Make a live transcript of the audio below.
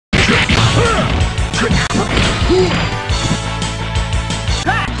Select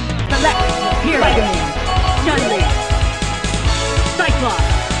Spider-Man, Chun-Li, Cyclops.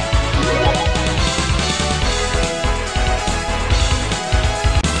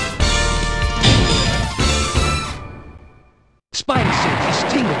 Spider sense is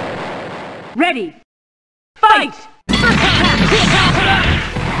tingling. Ready, fight!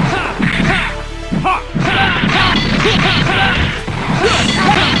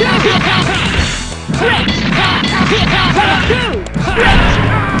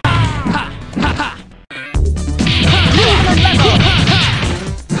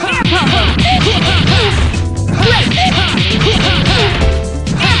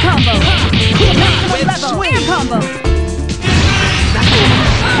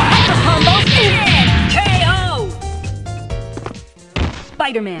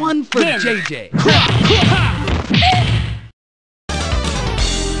 Spider-Man. One for win. JJ.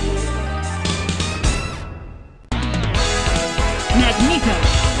 Magneto.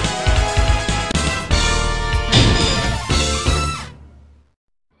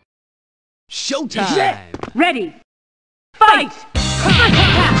 Showtime. Ready. Fight!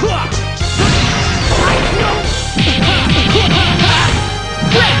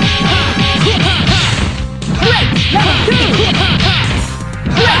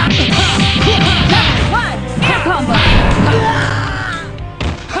 Air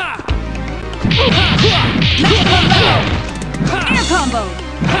combo!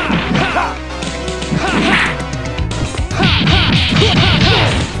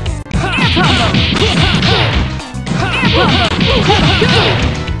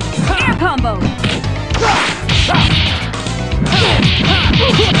 Air combo!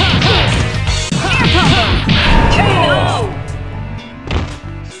 KO!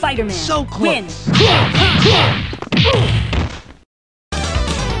 Spider-Man So close. wins.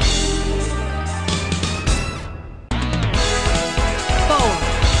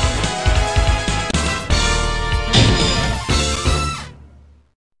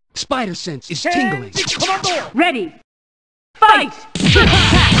 Spider sense is tingling. Ready, fight! Air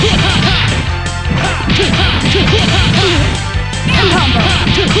combo!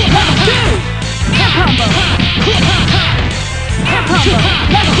 Level 2! Air combo! Air combo!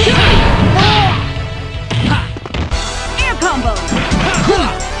 Level 2! Air combo!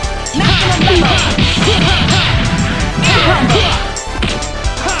 Maximum level! Air combo!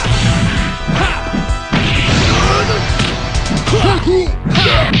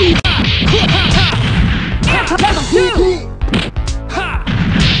 Level 2!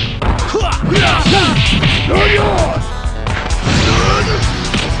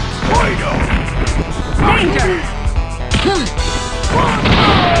 Danger!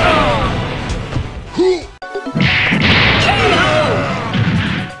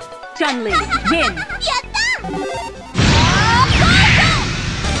 Chun-Li, win!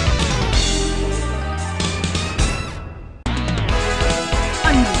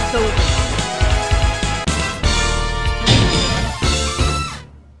 Unknown soldier.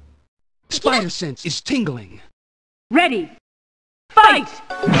 Spider sense is tingling. Ready, fight!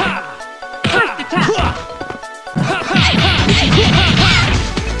 First attack!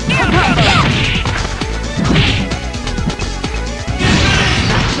 Air combo!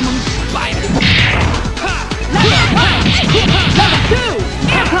 Maximum spider. Level 1! Level 2!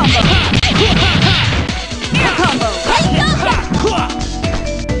 Air combo! Air combo!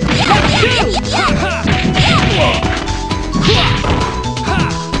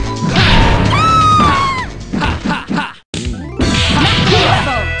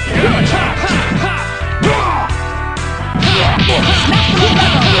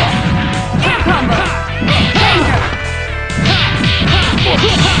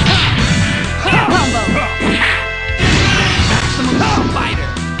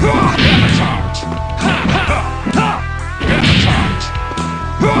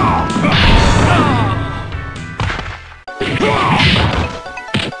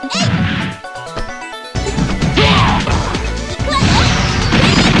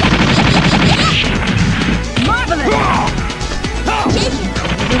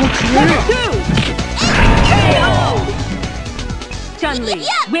 Level 2! KO! Chun-Li,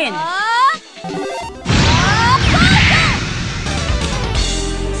 win!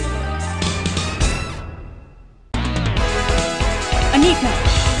 Anita!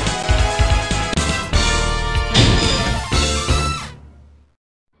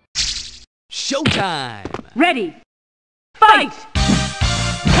 Showtime. Ready! Fight!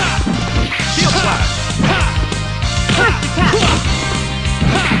 Shield blast. First attack!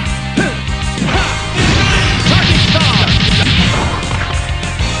 Target star.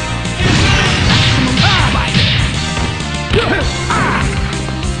 Maximum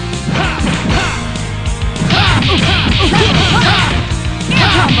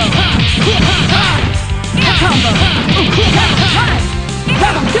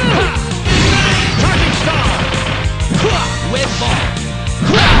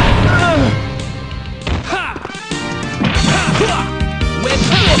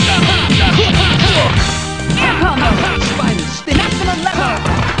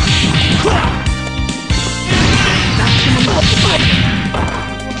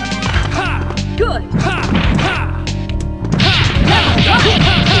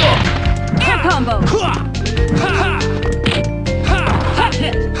Good. Air combo. Hot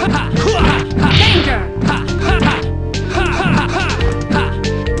hit. Danger.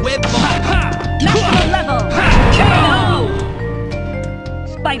 Web ball. Maximum level. KO.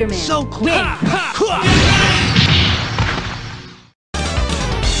 Spider-Man. So close. Win.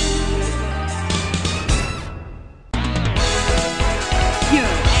 Pure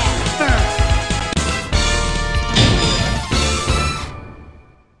and firm.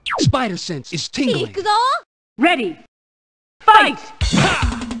 Spider sense is tingling. 行くぞ Ready. Fight.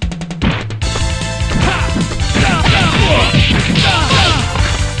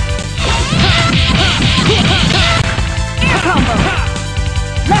 Air combo.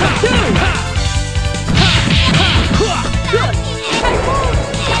 Level 2. Good.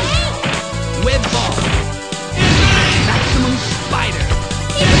 Web ball. Maximum spider.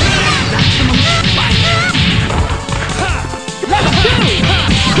 Maximum spider. Level 2.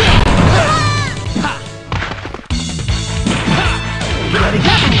 Level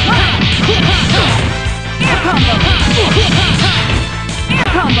 1. Air combo. Air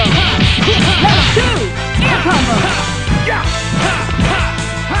combo. Level 2. Air combo.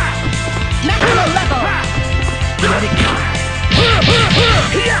 Maximum level.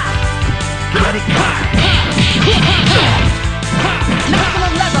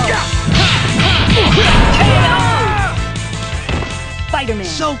 Maximum level. KO. Spider-Man.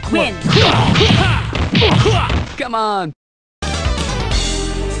 So close. Win. Come on.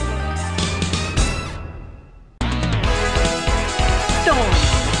 Storm.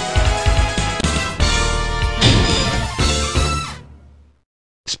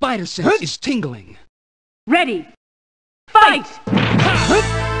 Spider sense is tingling. Ready. Fight. First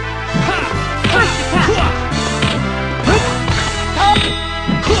attack.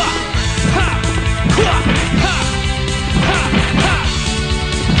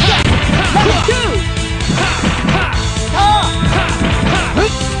 Level 2.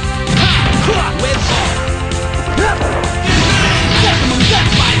 Web ball. Maximum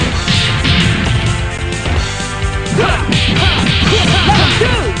spider. Level 2.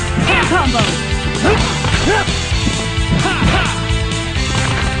 Air combo.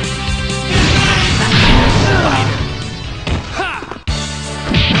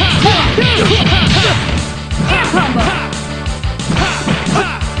 Air combo.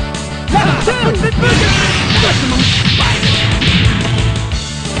 Level 2. Maximum spider.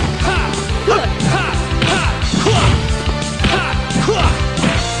 Good.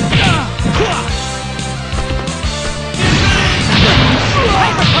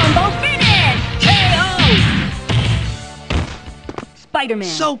 Hyper combo finish. KO. Spider-Man.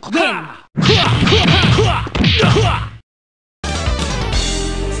 So Win.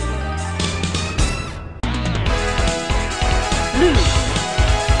 Lose.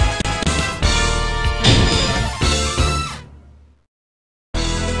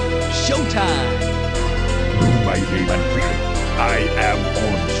 Showtime. My name and fear. I am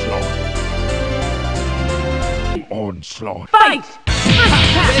Onslaught. Onslaught. Fight. First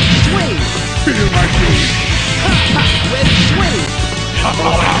attack. Web swing. Feel my pain. Web swing.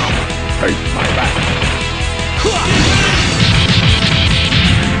 Take my back.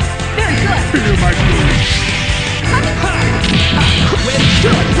 Very good. Feel my pain. Web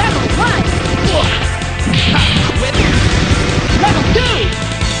swing. Level 1. Web. Level 2.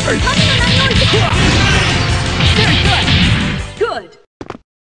 Take Very good. Good.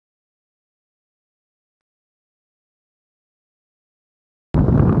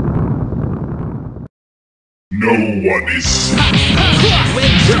 No one is.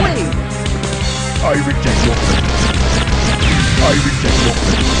 Web swing. I reject your presence. I reject your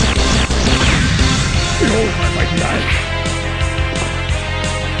presence. Behold my mighty eyes.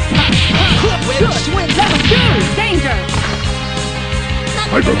 Web Good. swing. Level 2. Danger.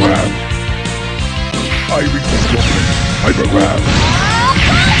 Hypergrab. I reject your presence. Hypergrab.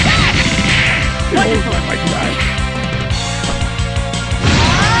 Behold Wonderful. my mighty eyes.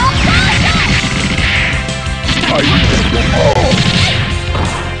 I reject your all.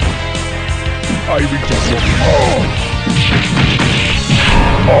 I reject your all.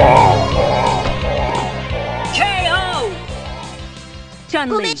 KO.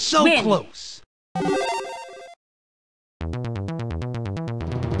 Chun-Li. So Win. close.